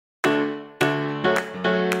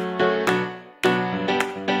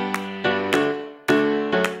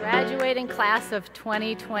class of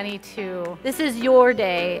 2022. This is your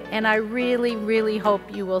day, and I really, really hope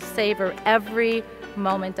you will savor every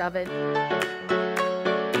moment of it.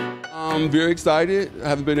 I'm very excited. I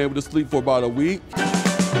haven't been able to sleep for about a week.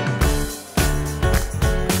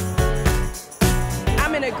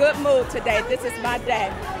 I'm in a good mood today. This is my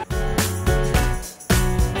day.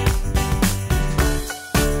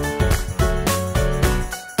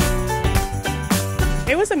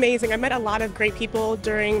 It was amazing. I met a lot of great people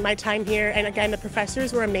during my time here, and again, the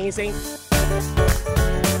professors were amazing.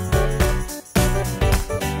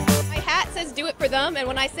 My hat says do it for them, and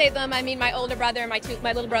when I say them, I mean my older brother and my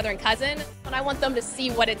little brother and cousin. And I want them to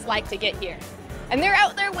see what it's like to get here. And they're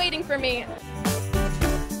out there waiting for me.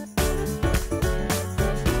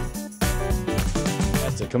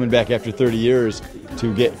 Coming back after 30 years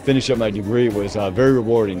to finish up my degree was very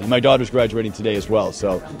rewarding. And my daughter's graduating today as well,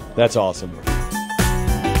 so that's awesome.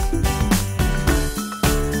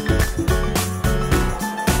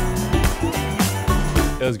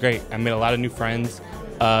 It was great. I made a lot of new friends,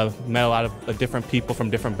 met a lot of different people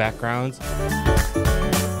from different backgrounds. I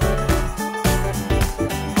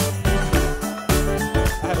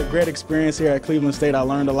had a great experience here at Cleveland State. I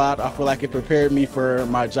learned a lot. I feel like it prepared me for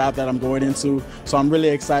my job that I'm going into. So I'm really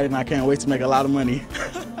excited and I can't wait to make a lot of money.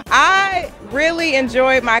 I really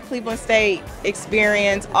enjoyed my Cleveland State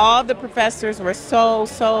experience. All the professors were so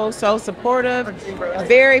supportive,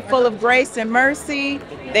 very full of grace and mercy.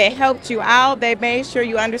 They helped you out. They made sure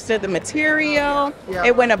you understood the material.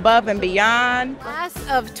 It went above and beyond. Class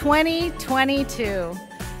of 2022.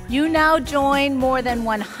 You now join more than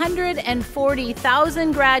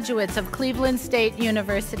 140,000 graduates of Cleveland State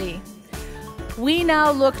University. We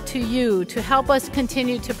now look to you to help us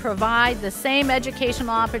continue to provide the same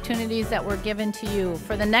educational opportunities that were given to you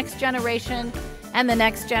for the next generation and the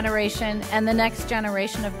next generation and the next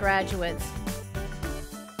generation of graduates.